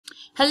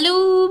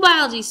Hello,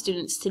 biology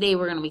students. Today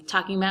we're going to be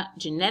talking about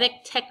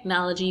genetic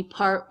technology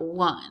part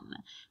 1.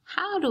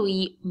 How do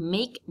we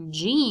make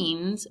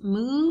genes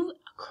move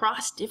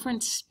across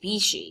different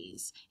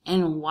species?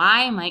 And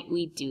why might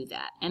we do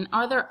that? And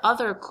are there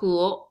other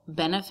cool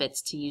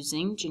benefits to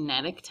using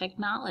genetic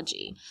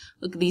technology?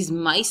 Look at these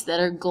mice that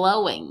are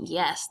glowing.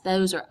 Yes,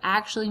 those are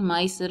actually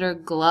mice that are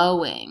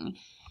glowing.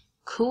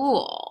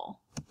 Cool.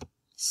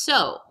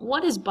 So,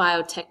 what is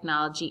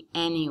biotechnology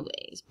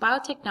anyways?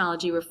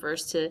 Biotechnology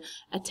refers to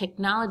a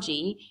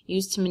technology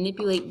used to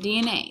manipulate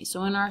DNA.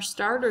 So in our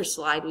starter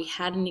slide, we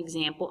had an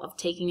example of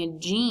taking a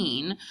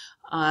gene,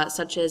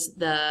 such as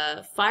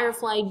the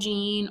firefly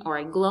gene or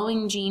a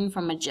glowing gene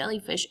from a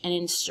jellyfish, and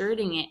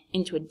inserting it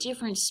into a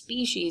different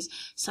species,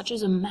 such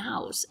as a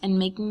mouse, and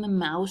making the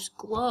mouse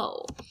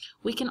glow.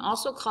 We can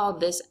also call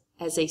this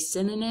as a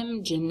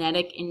synonym,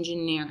 genetic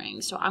engineering.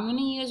 So I'm going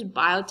to use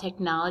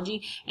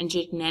biotechnology and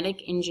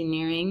genetic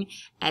engineering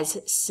as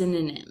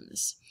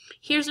synonyms.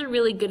 Here's a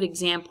really good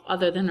example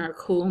other than our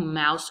cool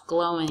mouse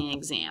glowing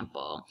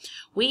example.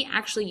 We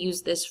actually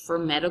use this for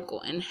medical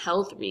and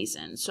health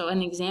reasons. So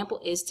an example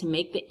is to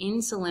make the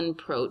insulin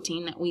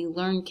protein that we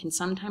learn can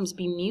sometimes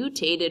be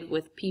mutated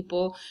with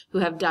people who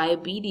have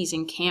diabetes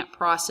and can't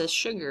process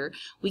sugar.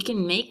 We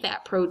can make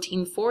that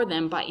protein for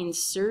them by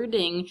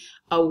inserting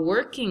a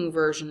working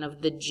version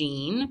of the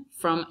gene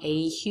from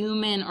a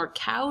human or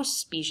cow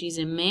species,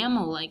 a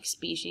mammal-like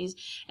species,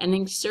 and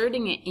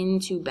inserting it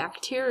into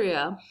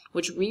bacteria,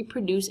 which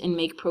reproduce and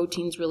make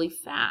proteins really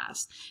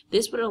fast.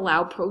 This would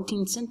allow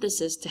protein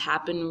synthesis to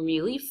happen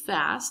really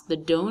fast. The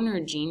donor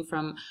gene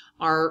from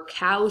our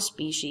cow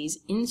species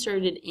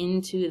inserted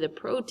into the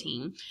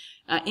protein,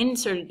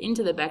 inserted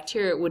into the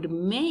bacteria, would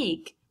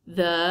make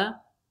the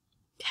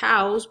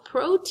cow's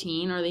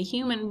protein or the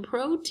human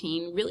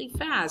protein really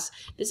fast.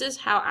 This is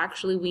how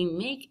actually we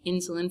make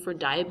insulin for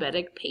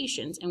diabetic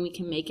patients, and we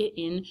can make it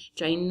in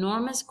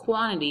ginormous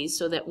quantities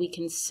so that we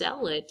can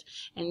sell it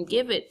and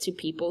give it to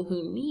people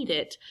who need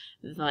it,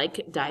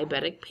 like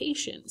diabetic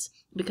patients.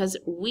 Because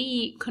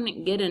we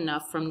couldn't get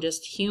enough from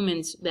just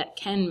humans that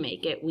can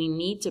make it. We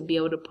need to be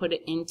able to put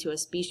it into a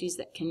species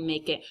that can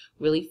make it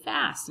really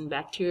fast, and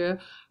bacteria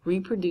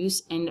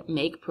reproduce and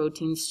make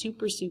proteins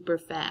super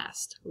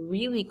fast.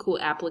 Really cool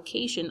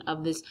application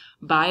of this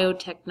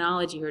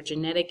biotechnology or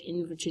genetic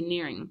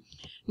engineering.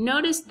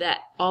 Notice that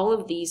all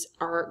of these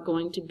are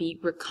going to be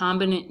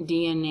recombinant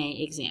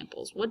DNA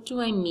examples. What do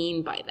I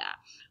mean by that?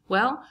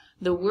 Well,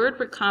 the word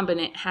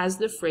recombinant has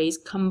the phrase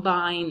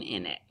combine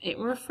in it. It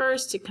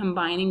refers to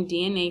combining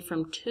DNA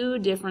from two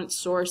different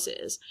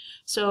sources.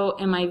 So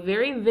in my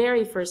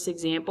very first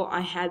example,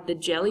 I had the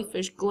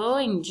jellyfish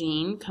glowing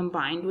gene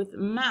combined with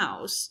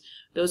mouse.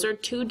 Those are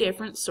two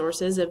different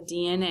sources of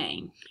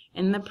DNA.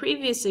 In the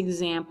previous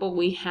example,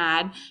 we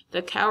had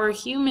the cow or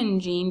human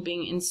gene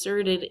being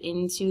inserted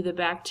into the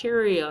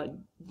bacteria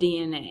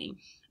DNA.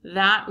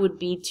 That would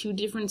be two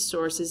different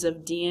sources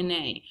of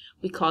DNA.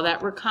 We call that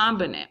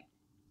recombinant.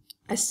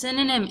 A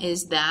synonym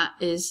is that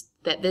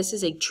this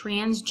is a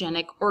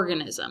transgenic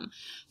organism.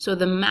 So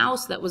the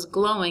mouse that was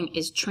glowing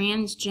is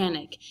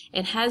transgenic.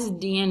 It has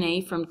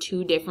DNA from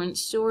two different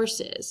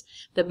sources.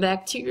 The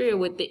bacteria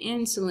with the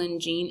insulin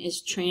gene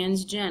is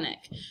transgenic.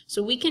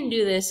 So we can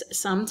do this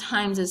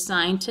sometimes as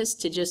scientists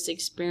to just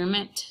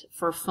experiment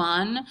for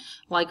fun,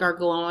 like our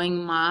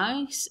glowing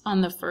mice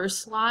on the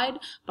first slide,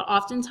 but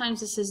oftentimes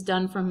this is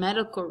done for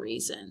medical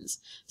reasons.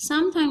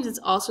 Sometimes it's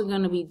also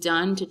going to be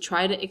done to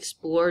try to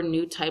explore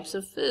new types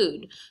of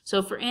food.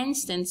 So for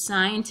instance,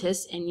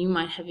 scientists, and you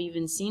might have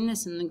even seen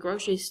this in the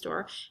grocery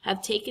store,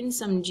 have taken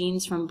some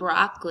genes from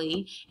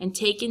broccoli and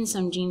taken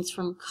some genes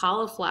from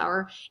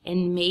cauliflower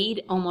and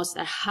made almost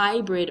a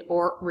hybrid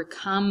or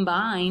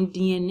recombined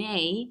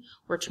DNA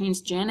or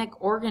transgenic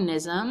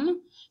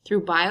organism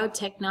through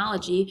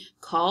biotechnology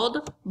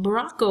called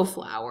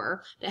broccoflower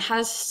that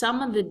has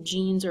some of the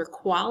genes or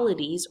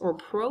qualities or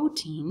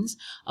proteins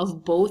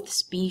of both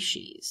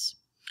species.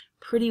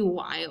 Pretty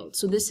wild.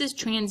 So this is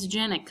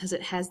transgenic because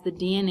it has the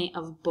DNA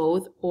of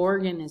both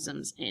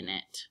organisms in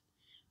it.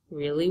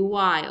 Really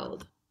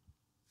wild.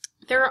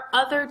 There are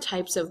other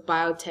types of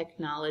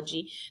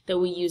biotechnology that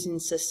we use in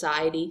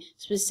society,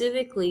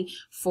 specifically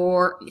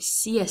for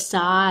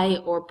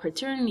CSI or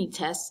paternity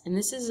tests, and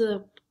this is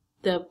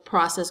the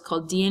process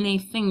called DNA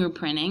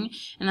fingerprinting,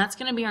 and that's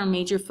going to be our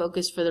major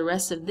focus for the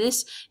rest of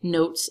this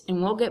notes,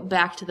 and we'll get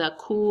back to the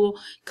cool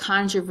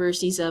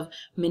controversies of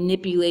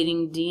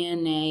manipulating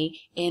DNA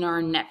in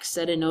our next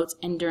set of notes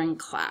and during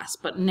class.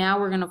 But now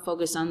we're going to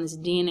focus on this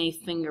DNA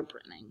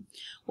fingerprinting.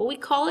 Well, we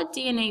call it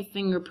DNA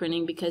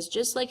fingerprinting because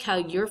just like how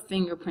your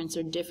fingerprints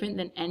are different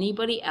than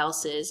anybody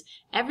else's,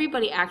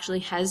 everybody actually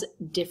has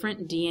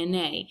different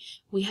DNA.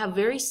 We have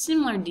very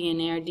similar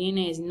DNA. Our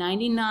DNA is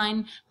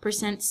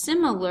 99%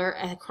 similar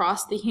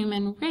across the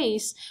human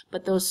race,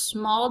 but those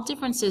small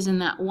differences in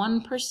that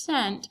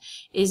 1%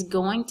 is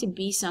going to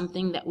be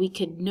something that we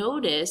could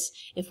notice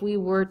if we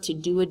were to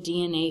do a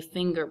DNA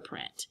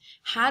fingerprint.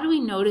 How do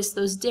we notice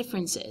those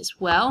differences?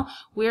 Well,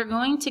 we're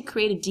going to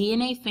create a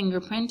DNA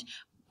fingerprint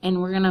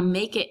and we're going to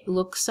make it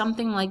look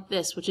something like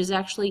this, which is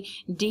actually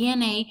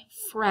DNA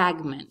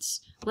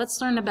fragments.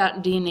 Let's learn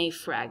about DNA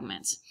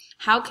fragments.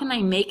 How can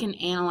I make and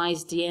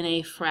analyze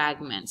DNA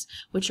fragments,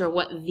 which are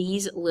what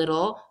these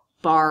little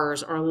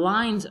bars or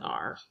lines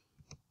are?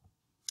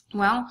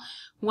 Well,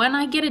 when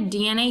I get a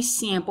DNA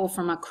sample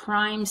from a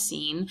crime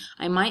scene,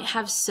 I might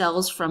have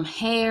cells from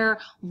hair,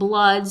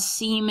 blood,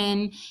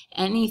 semen,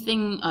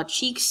 anything, a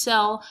cheek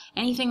cell,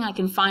 anything I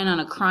can find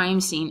on a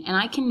crime scene, and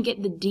I can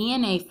get the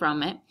DNA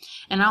from it,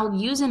 and I'll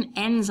use an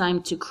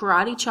enzyme to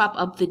karate chop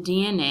up the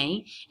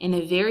DNA in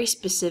a very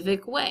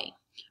specific way.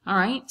 All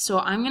right, so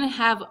I'm going to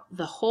have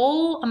the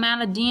whole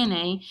amount of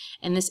DNA,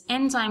 and this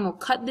enzyme will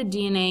cut the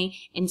DNA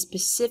in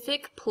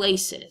specific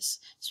places,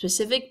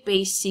 specific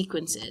base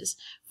sequences.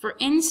 For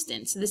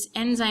instance, this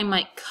enzyme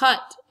might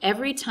cut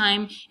every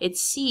time it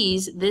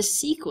sees this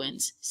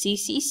sequence,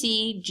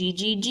 CCC,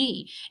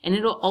 GGG, and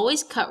it'll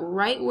always cut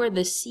right where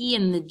the C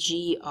and the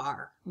G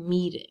are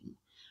meeting.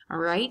 All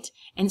right,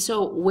 and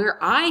so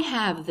where I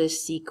have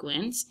this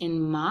sequence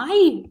in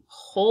my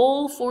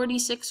whole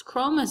 46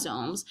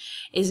 chromosomes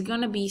is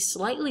going to be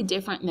slightly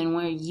different than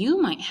where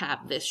you might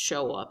have this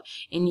show up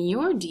in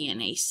your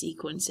DNA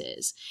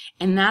sequences.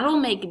 And that'll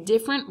make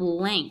different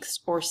lengths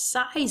or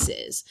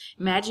sizes.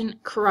 Imagine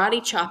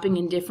karate chopping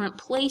in different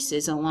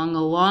places along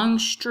a long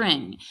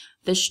string.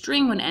 The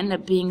string would end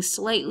up being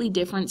slightly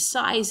different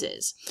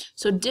sizes.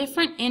 So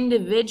different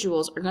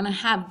individuals are going to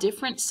have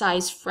different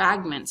size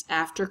fragments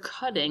after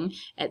cutting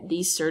at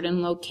these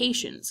certain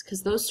locations,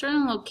 because those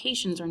certain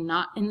locations are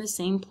not in the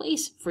same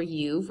place for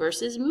you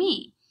versus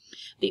me.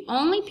 The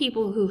only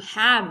people who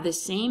have the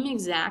same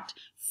exact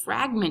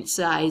fragment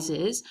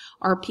sizes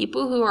are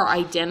people who are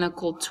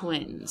identical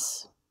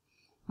twins.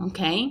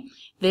 Okay?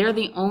 They're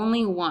the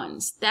only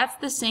ones. That's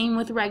the same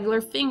with regular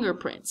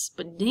fingerprints,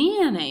 but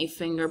DNA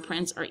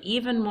fingerprints are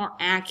even more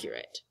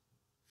accurate.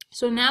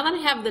 So now that I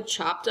have the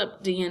chopped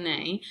up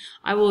DNA,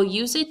 I will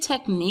use a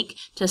technique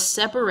to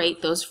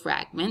separate those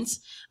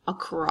fragments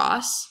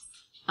across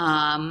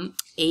a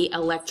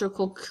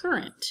electrical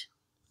current.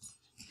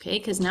 Okay,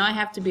 because now I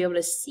have to be able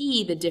to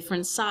see the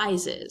different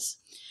sizes.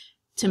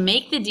 To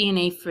make the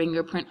DNA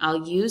fingerprint,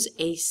 I'll use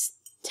a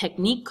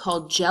technique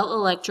called gel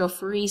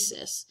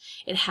electrophoresis.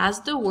 It has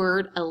the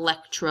word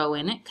electro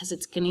in it because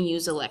it's going to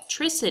use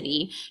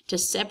electricity to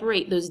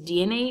separate those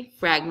DNA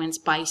fragments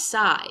by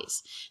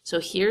size. So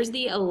here's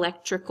the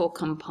electrical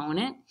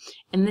component,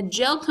 and the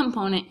gel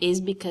component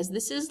is because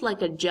this is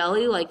like a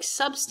jelly-like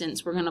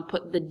substance we're going to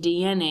put the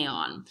DNA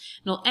on.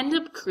 It'll end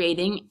up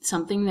creating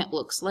something that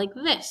looks like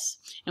this,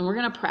 and we're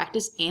going to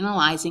practice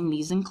analyzing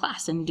these in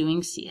class and doing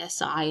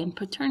CSI and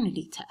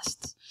paternity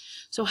tests.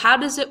 So how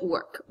does it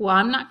work? Well,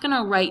 I'm not going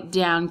to write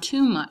down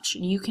too much.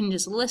 You can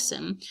just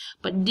listen.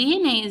 But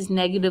DNA is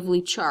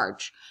negatively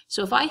charged.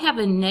 So if I have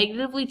a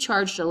negatively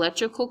charged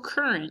electrical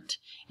current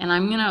and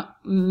I'm going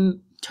to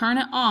turn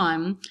it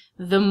on,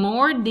 the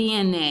more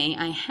DNA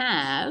I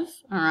have,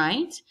 all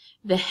right,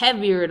 the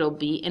heavier it'll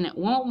be and it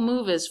won't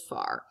move as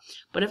far.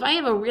 But if I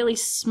have a really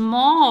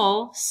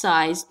small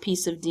sized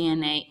piece of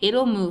DNA,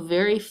 it'll move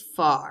very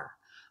far,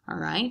 all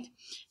right?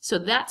 So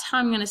that's how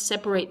I'm going to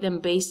separate them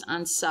based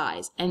on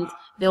size. And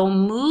they'll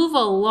move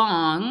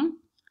along.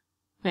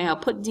 Okay, I'll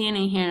put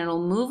DNA here and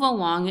it'll move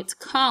along its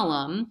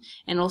column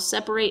and it'll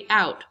separate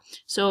out.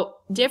 So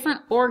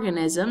different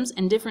organisms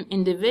and different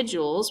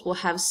individuals will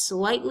have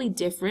slightly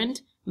different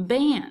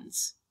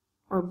bands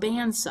or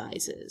band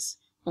sizes.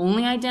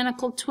 Only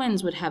identical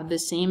twins would have the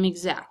same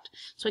exact.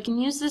 So I can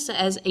use this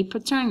as a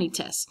paternity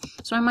test.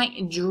 So I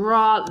might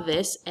draw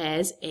this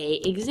as an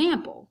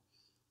example.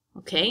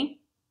 Okay?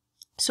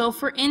 So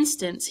for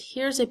instance,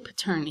 here's a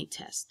paternity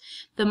test.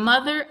 The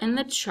mother and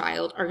the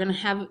child are going to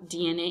have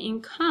DNA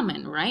in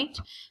common, right?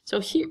 So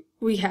here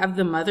we have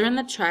the mother and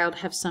the child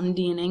have some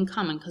DNA in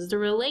common because they're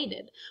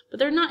related, but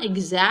they're not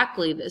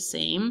exactly the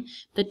same.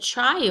 The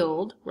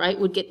child, right,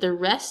 would get the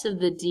rest of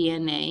the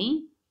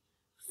DNA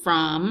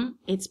from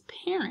its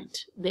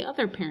parent, the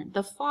other parent,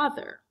 the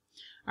father.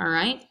 All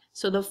right?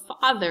 So the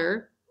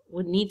father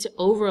would need to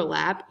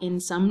overlap in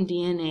some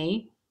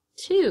DNA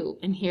too,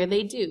 and here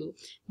they do.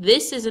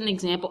 This is an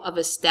example of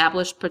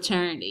established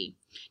paternity.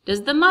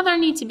 Does the mother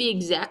need to be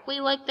exactly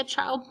like the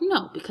child?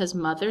 No, because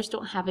mothers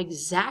don't have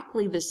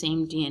exactly the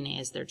same DNA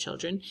as their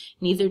children,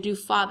 neither do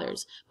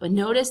fathers. But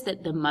notice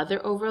that the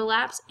mother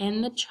overlaps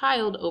and the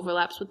child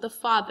overlaps with the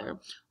father.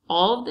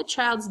 All of the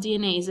child's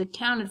DNA is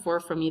accounted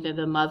for from either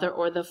the mother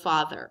or the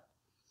father.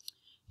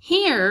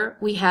 Here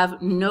we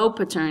have no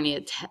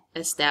paternity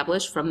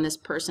established from this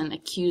person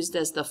accused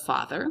as the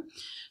father.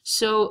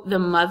 So the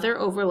mother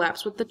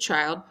overlaps with the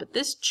child, but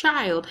this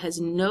child has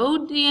no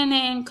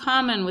DNA in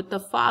common with the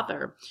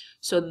father.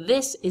 So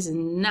this is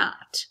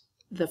not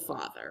the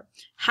father.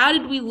 How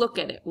did we look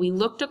at it? We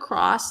looked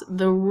across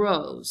the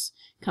rows,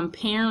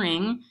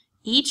 comparing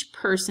each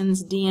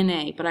person's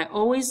DNA, but I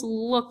always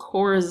look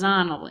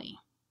horizontally.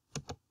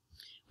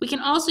 We can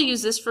also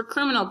use this for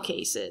criminal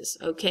cases,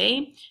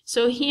 okay?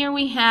 So here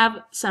we have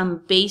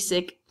some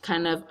basic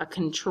kind of a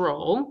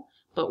control,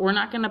 but we're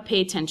not going to pay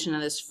attention to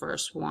this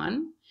first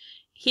one.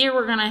 Here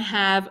we're going to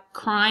have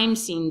crime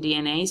scene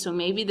DNA. So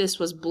maybe this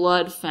was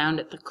blood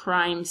found at the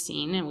crime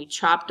scene and we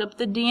chopped up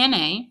the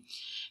DNA.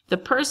 The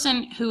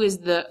person who is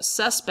the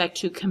suspect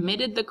who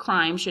committed the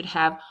crime should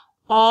have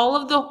all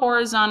of the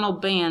horizontal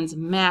bands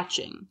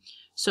matching.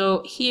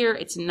 So here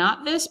it's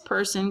not this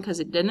person because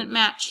it didn't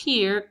match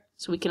here.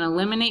 So we can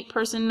eliminate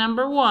person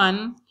number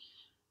 1.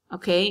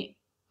 Okay,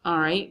 all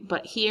right.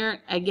 But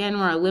here again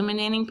we're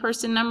eliminating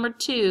person number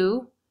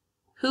 2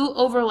 who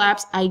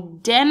overlaps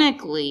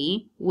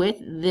identically with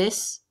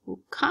this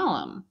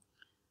column.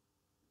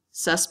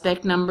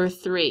 Suspect number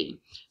 3.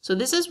 So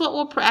this is what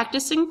we'll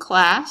practice in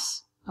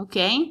class.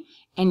 Okay,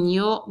 and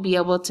you'll be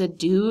able to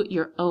do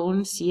your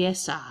own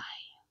CSI.